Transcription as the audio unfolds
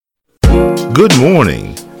Good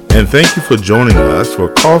morning, and thank you for joining us for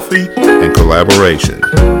Coffee and Collaboration.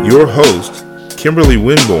 Your host, Kimberly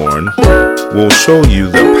Winborn, will show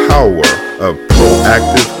you the power of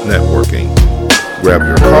proactive networking. Grab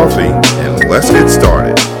your coffee and let's get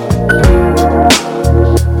started.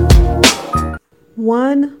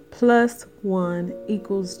 1 + 1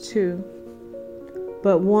 = 2,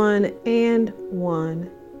 but 1 and 1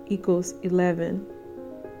 = 11.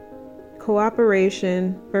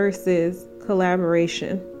 Cooperation versus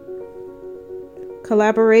collaboration.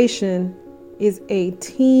 Collaboration is a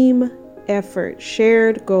team effort,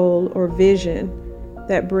 shared goal, or vision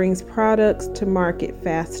that brings products to market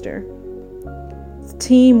faster.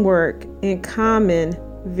 Teamwork and common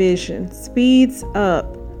vision speeds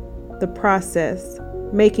up the process,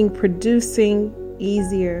 making producing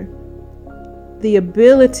easier. The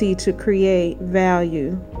ability to create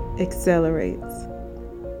value accelerates.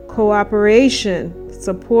 Cooperation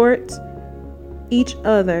supports each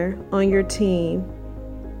other on your team.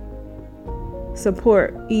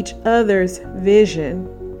 Support each other's vision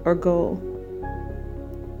or goal.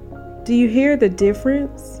 Do you hear the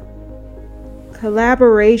difference?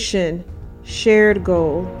 Collaboration, shared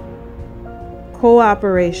goal.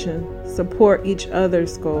 Cooperation, support each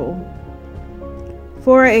other's goal.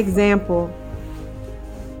 For example,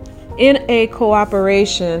 in a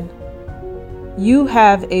cooperation, you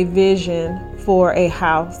have a vision for a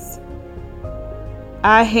house.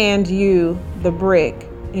 I hand you the brick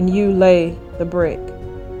and you lay the brick.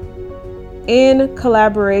 In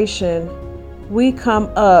collaboration, we come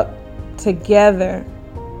up together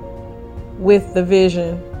with the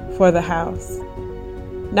vision for the house.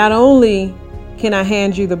 Not only can I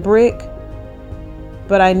hand you the brick,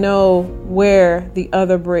 but I know where the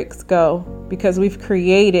other bricks go because we've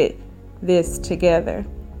created this together.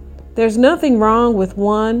 There's nothing wrong with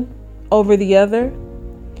one over the other.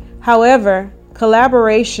 However,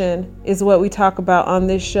 collaboration is what we talk about on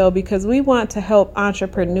this show because we want to help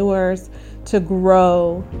entrepreneurs to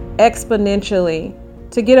grow exponentially,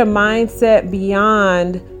 to get a mindset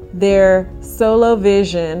beyond their solo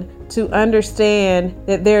vision, to understand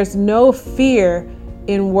that there's no fear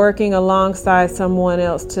in working alongside someone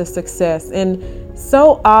else to success. And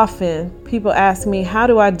so often people ask me, how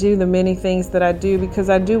do I do the many things that I do? Because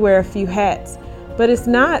I do wear a few hats. But it's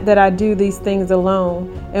not that I do these things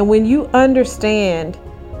alone. And when you understand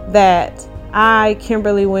that I,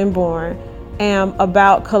 Kimberly Winborn, am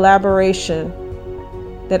about collaboration,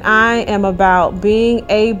 that I am about being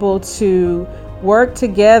able to work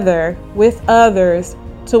together with others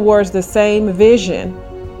towards the same vision,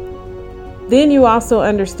 then you also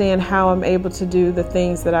understand how I'm able to do the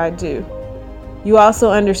things that I do. You also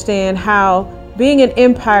understand how being an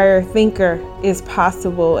empire thinker is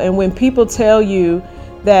possible. And when people tell you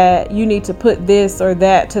that you need to put this or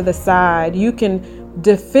that to the side, you can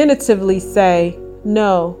definitively say,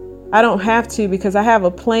 no, I don't have to, because I have a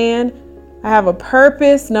plan. I have a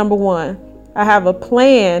purpose. Number one, I have a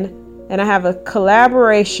plan and I have a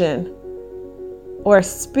collaboration or a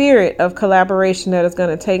spirit of collaboration that is going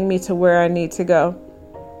to take me to where I need to go.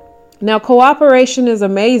 Now, cooperation is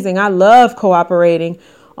amazing. I love cooperating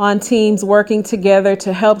on teams, working together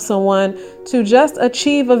to help someone to just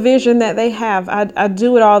achieve a vision that they have. I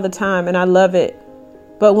do it all the time and I love it.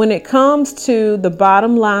 But when it comes to the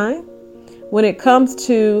bottom line, when it comes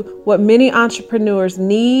to what many entrepreneurs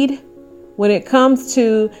need, when it comes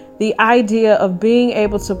to the idea of being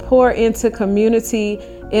able to pour into community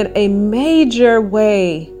in a major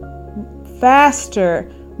way,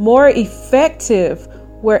 faster, more effective,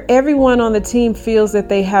 where everyone on the team feels that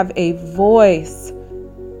they have a voice,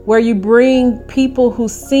 where you bring people who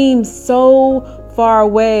seem so far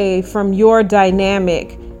away from your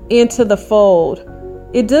dynamic into the fold.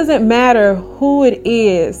 It doesn't matter who it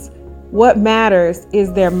is. What matters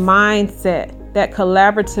is their mindset, that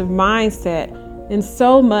collaborative mindset. And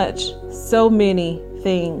so many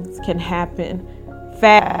things can happen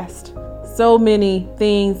fast. So many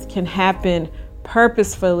things can happen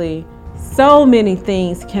purposefully. So many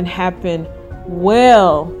things can happen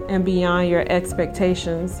well and beyond your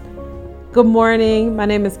expectations. Good morning. My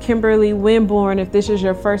name is Kimberly Winborn. If this is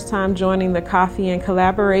your first time joining the Coffee and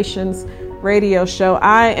Collaborations radio show,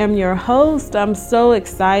 I am your host. I'm so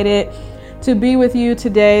excited to be with you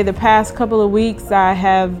today. The past couple of weeks, I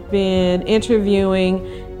have been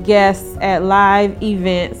interviewing guests at live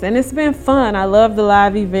events, and it's been fun. I love the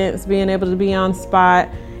live events, being able to be on spot,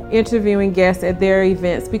 interviewing guests at their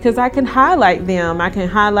events, because I can highlight them. I can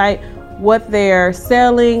highlight what they're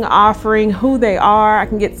selling, offering, who they are. I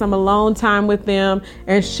can get some alone time with them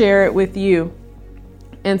and share it with you.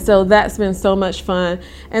 And so that's been so much fun.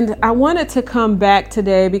 And I wanted to come back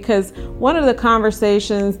today because one of the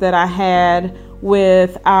conversations that I had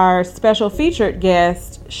with our special featured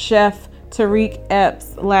guest, Chef Tariq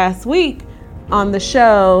Epps, last week on the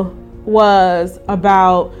show was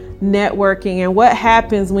about networking and what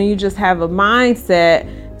happens when you just have a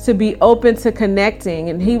mindset to be open to connecting.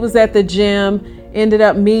 And he was at the gym, ended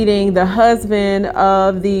up meeting the husband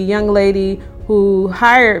of the young lady who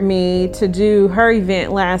hired me to do her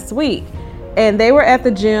event last week. And they were at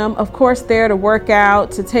the gym, of course, there to work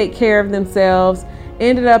out, to take care of themselves,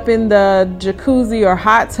 ended up in the jacuzzi or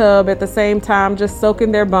hot tub at the same time, just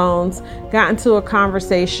soaking their bones, got into a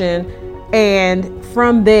conversation. And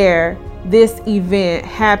from there, this event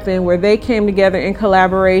happened where they came together in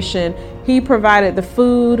collaboration. He provided the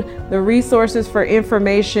food, the resources for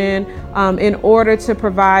information in order to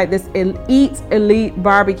provide this elite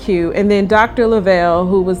barbecue. And then Dr. Lavelle,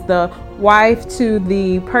 who was the wife to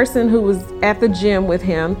the person who was at the gym with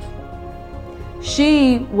him,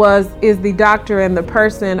 she is the doctor and the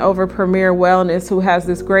person over Premier Wellness who has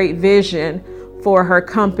this great vision for her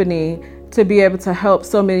company to be able to help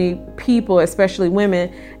so many people, especially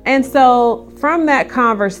women. And so from that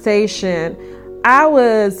conversation, I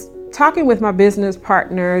was talking with my business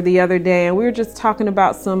partner the other day, and we were just talking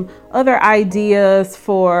about some other ideas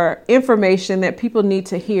for information that people need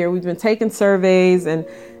to hear. We've been taking surveys and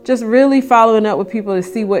just really following up with people to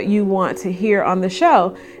see what you want to hear on the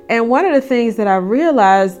show. And one of the things that I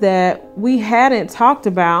realized that we hadn't talked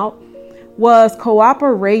about was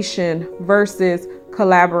cooperation versus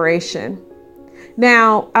collaboration.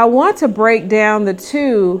 Now, I want to break down the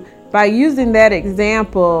two by using that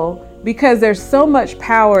example because there's so much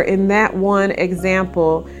power in that one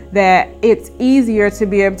example that it's easier to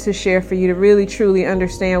be able to share for you to really truly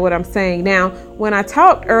understand what I'm saying. Now, when I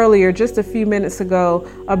talked earlier, just a few minutes ago,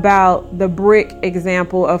 about the brick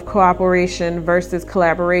example of cooperation versus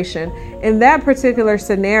collaboration, in that particular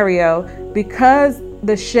scenario, because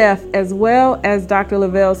the chef as well as Dr.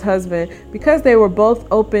 Lavelle's husband, because they were both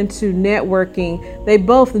open to networking, they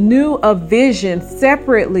both knew a vision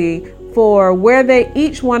separately for where they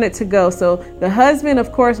each wanted to go. So the husband,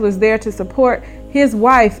 of course, was there to support his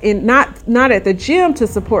wife, in not at the gym to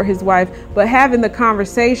support his wife, but having the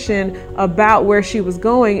conversation about where she was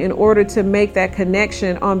going in order to make that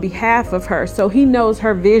connection on behalf of her. So he knows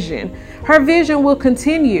her vision. Her vision will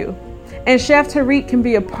continue. And Chef Tariq can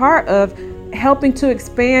be a part of helping to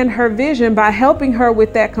expand her vision by helping her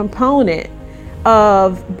with that component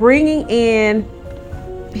of bringing in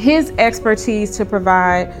his expertise to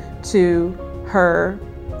provide to her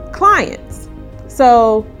clients.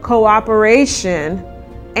 So cooperation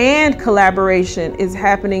and collaboration is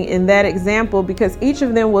happening in that example because each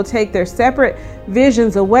of them will take their separate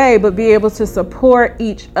visions away, but be able to support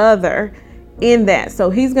each other in that.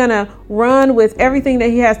 So he's going to run with everything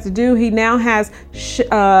that he has to do. He now has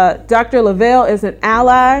Dr. Lavelle as an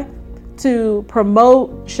ally to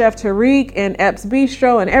promote Chef Tariq and Epps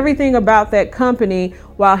Bistro and everything about that company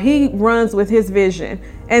while he runs with his vision.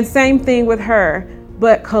 And same thing with her.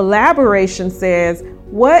 But collaboration says,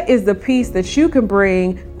 what is the piece that you can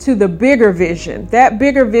bring to the bigger vision? That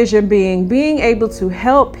bigger vision being able to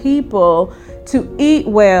help people to eat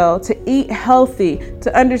well, to eat healthy,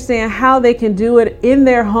 to understand how they can do it in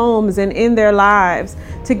their homes and in their lives,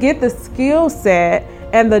 to get the skill set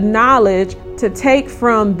and the knowledge to take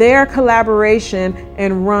from their collaboration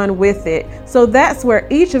and run with it. So that's where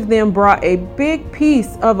each of them brought a big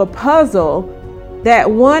piece of a puzzle that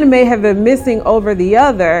one may have been missing over the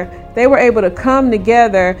other. They were able to come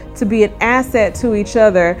together to be an asset to each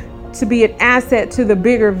other, to be an asset to the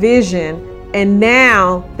bigger vision. And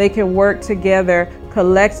now they can work together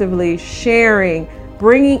collectively, sharing,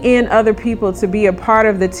 bringing in other people to be a part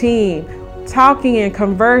of the team, talking and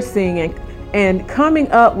conversing and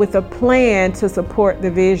coming up with a plan to support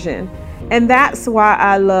the vision. And that's why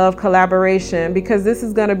I love collaboration, because this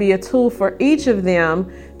is going to be a tool for each of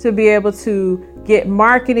them to be able to get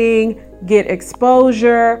marketing, get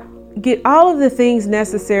exposure, get all of the things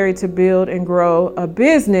necessary to build and grow a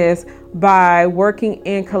business by working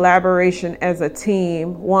in collaboration as a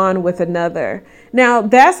team, one with another. Now,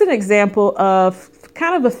 that's an example of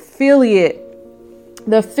kind of the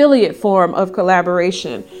affiliate form of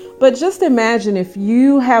collaboration. But just imagine if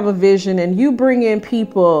you have a vision and you bring in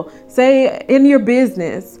people, say in your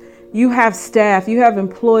business, you have staff, you have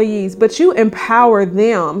employees, but you empower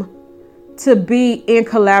them to be in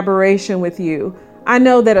collaboration with you. I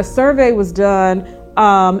know that a survey was done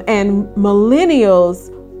and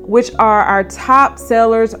millennials, which are our top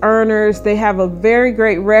sellers, earners, they have a very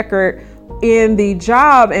great record in the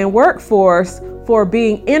job and workforce, for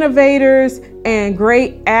being innovators and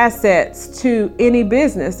great assets to any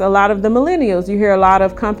business. A lot of the millennials, you hear a lot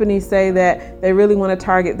of companies say that they really want to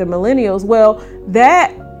target the millennials. Well,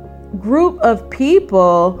 that group of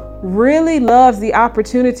people really loves the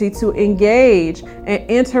opportunity to engage and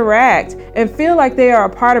interact and feel like they are a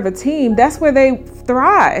part of a team. That's where they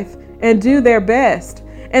thrive and do their best.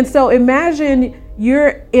 And so imagine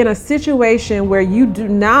you're in a situation where you do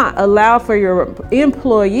not allow for your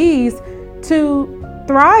employees to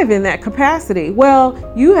thrive in that capacity.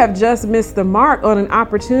 Well, you have just missed the mark on an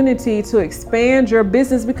opportunity to expand your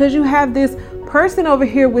business because you have this person over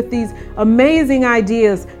here with these amazing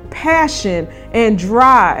ideas, passion, and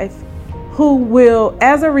drive, who will,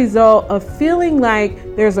 as a result of feeling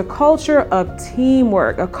like there's a culture of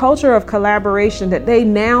teamwork, a culture of collaboration, that they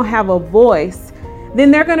now have a voice, then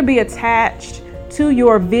they're going to be attached to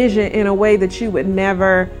your vision in a way that you would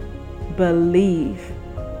never believe.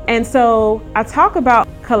 And so I talk about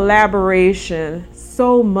collaboration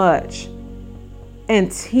so much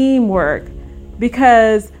and teamwork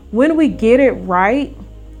because when we get it right,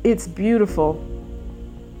 it's beautiful.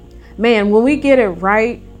 Man, when we get it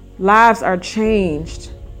right, lives are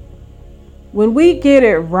changed. When we get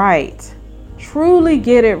it right, truly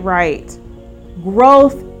get it right,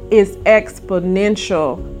 growth is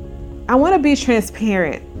exponential. I want to be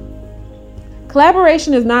transparent.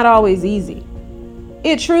 Collaboration is not always easy.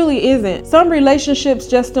 It truly isn't. Some relationships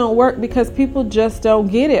just don't work because people just don't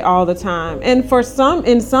get it all the time. And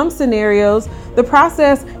in some scenarios, the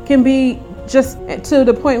process can be just to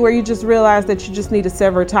the point where you just realize that you just need to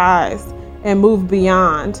sever ties and move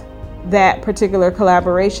beyond that particular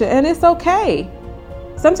collaboration. And it's okay.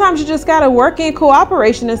 Sometimes you just got to work in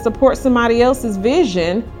cooperation and support somebody else's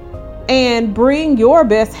vision and bring your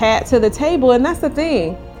best hat to the table. And that's the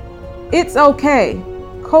thing. It's okay.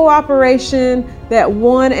 Cooperation, that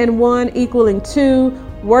 1 and 1 equaling 2,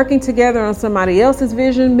 working together on somebody else's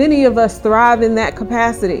vision. Many of us thrive in that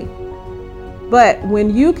capacity. But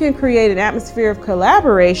when you can create an atmosphere of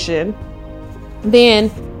collaboration, then,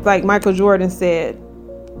 like Michael Jordan said,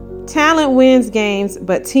 talent wins games,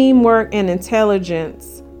 but teamwork and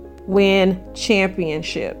intelligence win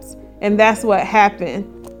championships. And that's what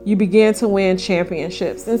happened. You begin to win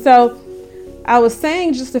championships. And so I was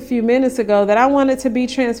saying just a few minutes ago that I wanted to be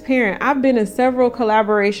transparent. I've been in several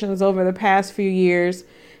collaborations over the past few years,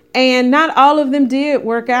 and not all of them did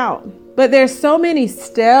work out. But there's so many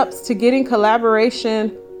steps to getting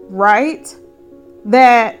collaboration right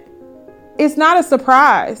that it's not a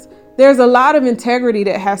surprise. There's a lot of integrity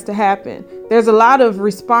that has to happen. There's a lot of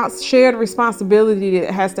shared responsibility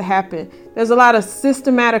that has to happen. There's a lot of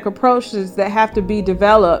systematic approaches that have to be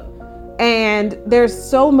developed. And there's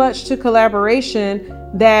so much to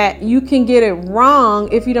collaboration that you can get it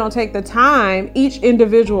wrong if you don't take the time, each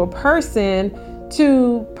individual person,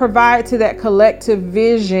 to provide to that collective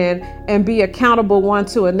vision and be accountable one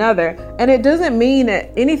to another. And it doesn't mean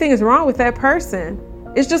that anything is wrong with that person.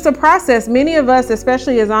 It's just a process. Many of us,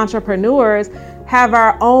 especially as entrepreneurs, have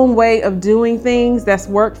our own way of doing things that's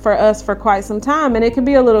worked for us for quite some time. And it can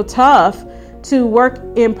be a little tough to work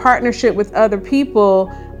in partnership with other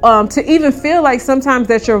people, to even feel like sometimes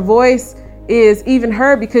that your voice is even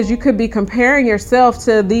heard, because you could be comparing yourself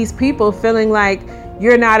to these people, feeling like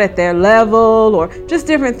you're not at their level, or just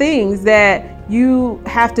different things that you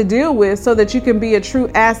have to deal with so that you can be a true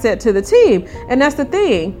asset to the team. And that's the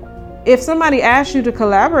thing. If somebody asks you to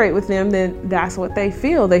collaborate with them, then that's what they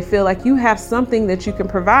feel. They feel like you have something that you can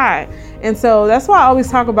provide. And so that's why I always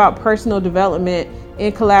talk about personal development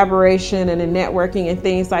in collaboration and in networking and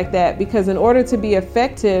things like that, because in order to be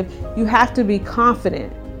effective, you have to be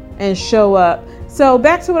confident and show up. So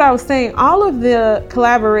back to what I was saying, all of the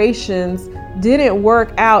collaborations didn't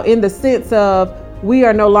work out in the sense of we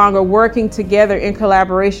are no longer working together in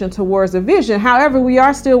collaboration towards a vision. However, we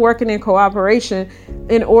are still working in cooperation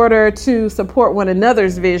in order to support one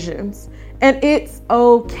another's visions. And it's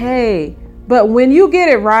okay. But when you get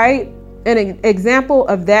it right, an example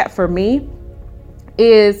of that for me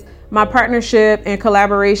is my partnership and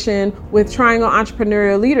collaboration with Triangle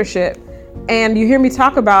Entrepreneurial Leadership. And you hear me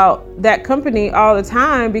talk about that company all the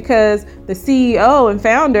time because the CEO and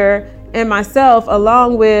founder and myself,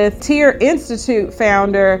 along with Tier Institute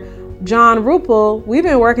founder John Ruppel, we've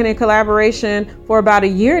been working in collaboration for about a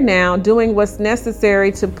year now, doing what's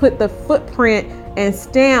necessary to put the footprint and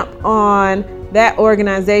stamp on that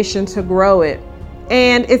organization to grow it.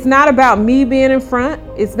 And it's not about me being in front.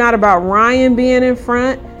 It's not about Ryan being in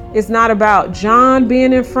front. It's not about John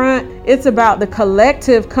being in front. It's about the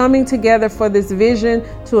collective coming together for this vision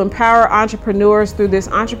to empower entrepreneurs through this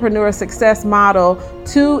entrepreneur success model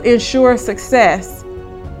to ensure success.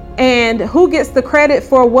 And who gets the credit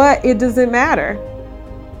for what, it doesn't matter.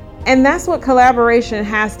 And that's what collaboration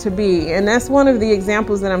has to be. And that's one of the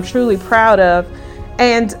examples that I'm truly proud of.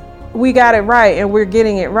 And we got it right, and we're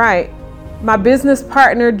getting it right. My business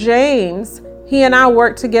partner, James, he and I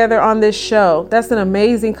worked together on this show. That's an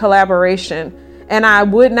amazing collaboration. And I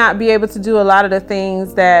would not be able to do a lot of the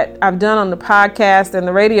things that I've done on the podcast and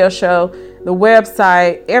the radio show, the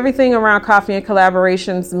website, everything around Coffee and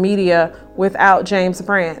Collaborations media without James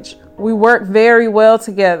Branch. We work very well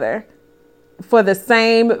together for the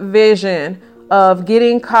same vision of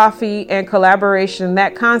getting coffee and collaboration,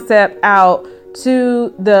 that concept out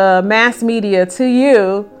to the mass media, to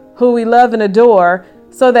you who we love and adore,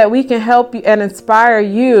 so that we can help you and inspire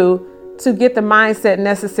you to get the mindset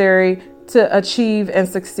necessary to achieve and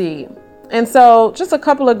succeed. And so just a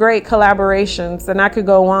couple of great collaborations, and I could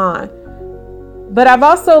go on. But I've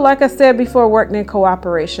also, like I said before, worked in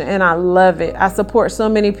cooperation, and I love it. I support so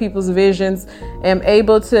many people's visions, am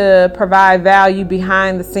able to provide value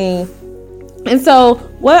behind the scene. And so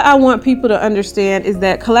what I want people to understand is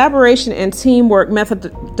that collaboration and teamwork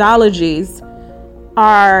methodologies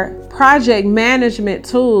are project management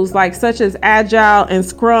tools such as Agile and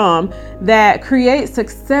Scrum that create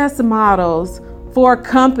success models for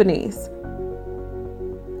companies.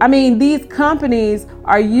 I mean, these companies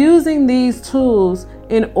are using these tools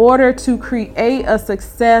in order to create a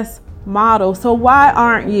success model. So why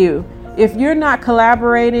aren't you? If you're not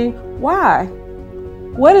collaborating, why?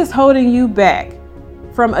 What is holding you back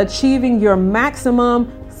from achieving your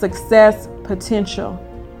maximum success potential?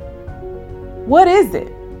 What is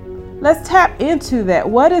it? Let's tap into that.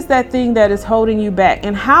 What is that thing that is holding you back?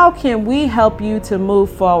 And how can we help you to move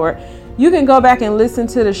forward? You can go back and listen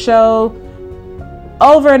to the show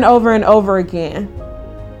over and over and over again.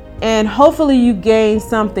 And hopefully you gain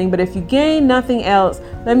something. But if you gain nothing else,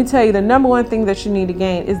 let me tell you, the number one thing that you need to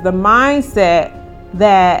gain is the mindset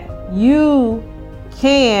that you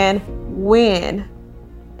can win.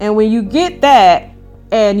 And when you get that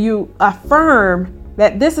and you affirm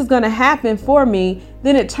that this is going to happen for me,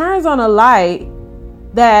 then it turns on a light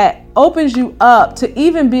that opens you up to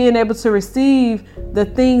even being able to receive the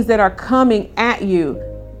things that are coming at you,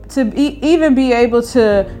 to even be able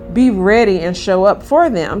to be ready and show up for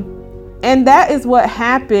them. And that is what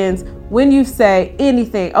happens when you say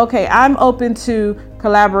anything. Okay, I'm open to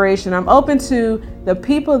collaboration. I'm open to the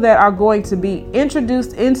people that are going to be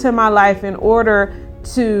introduced into my life in order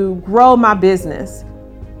to grow my business.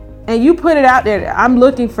 And you put it out there. I'm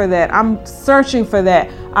looking for that. I'm searching for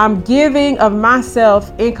that. I'm giving of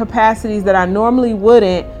myself in capacities that I normally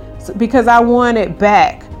wouldn't, because I want it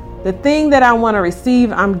back. The thing that I want to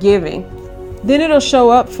receive, I'm giving. Then it'll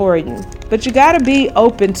show up for you. But you got to be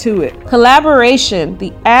open to it. Collaboration,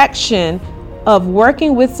 the action of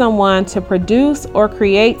working with someone to produce or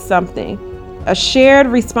create something. A shared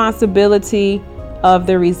responsibility of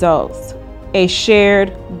the results. A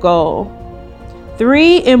shared goal.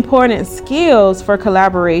 3 important skills for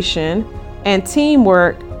collaboration and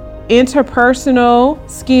teamwork: interpersonal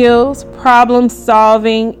skills, problem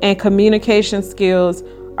solving, and communication skills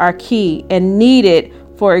are key and needed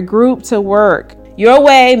for a group to work. Your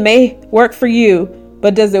way may work for you,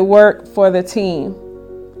 but does it work for the team?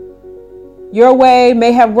 Your way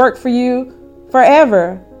may have worked for you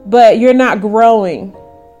forever, but you're not growing.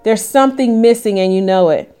 There's something missing and you know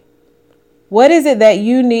it. What is it that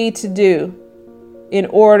you need to do in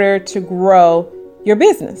order to grow your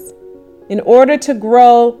business, in order to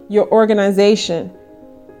grow your organization,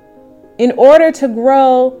 in order to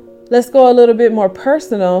grow, let's go a little bit more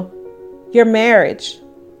personal, your marriage,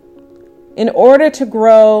 in order to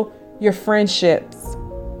grow your friendships?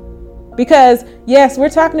 Because yes, we're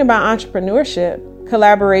talking about entrepreneurship,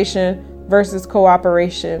 collaboration versus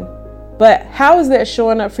cooperation, but how is that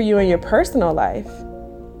showing up for you in your personal life?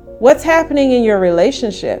 What's happening in your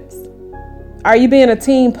relationships? Are you being a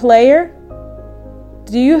team player?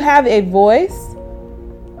 Do you have a voice?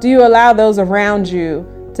 Do you allow those around you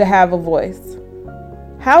to have a voice?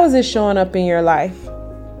 How is it showing up in your life?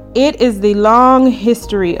 It is the long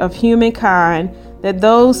history of humankind that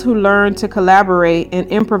those who learn to collaborate and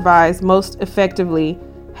improvise most effectively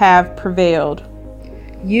have prevailed.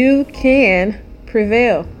 You can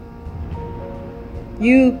prevail.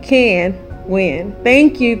 You can win.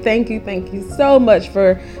 Thank you so much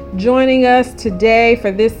for joining us today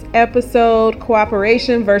for this episode: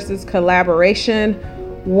 cooperation versus collaboration,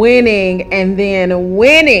 winning and then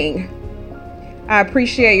winning. I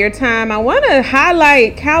appreciate your time. I want to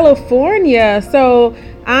highlight California. So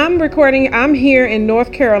I'm here in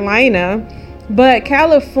North Carolina, But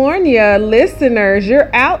California listeners, you're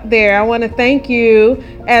out there. I want to thank you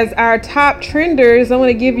as our top trenders. I want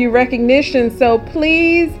to give you recognition. So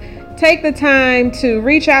please take the time to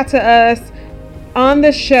reach out to us on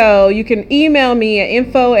the show. You can email me at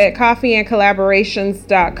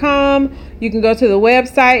info@coffeeandcollaborations.com. You can go to the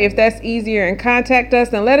website if that's easier and contact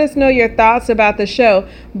us and let us know your thoughts about the show.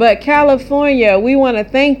 But California, we want to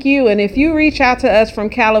thank you. And if you reach out to us from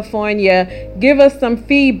California, give us some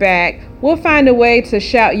feedback. We'll find a way to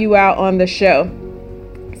shout you out on the show.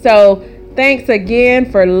 So thanks again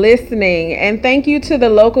for listening, and thank you to the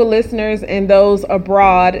local listeners and those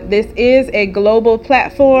abroad. This is a global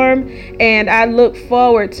platform, and I look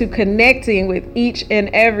forward to connecting with each and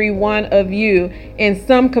every one of you in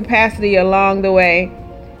some capacity along the way.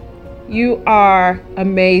 You are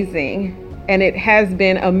amazing, and it has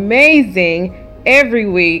been amazing every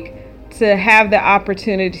week to have the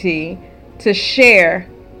opportunity to share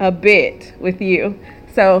a bit with you.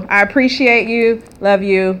 So I appreciate you, love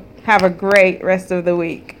you. Have a great rest of the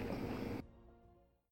week.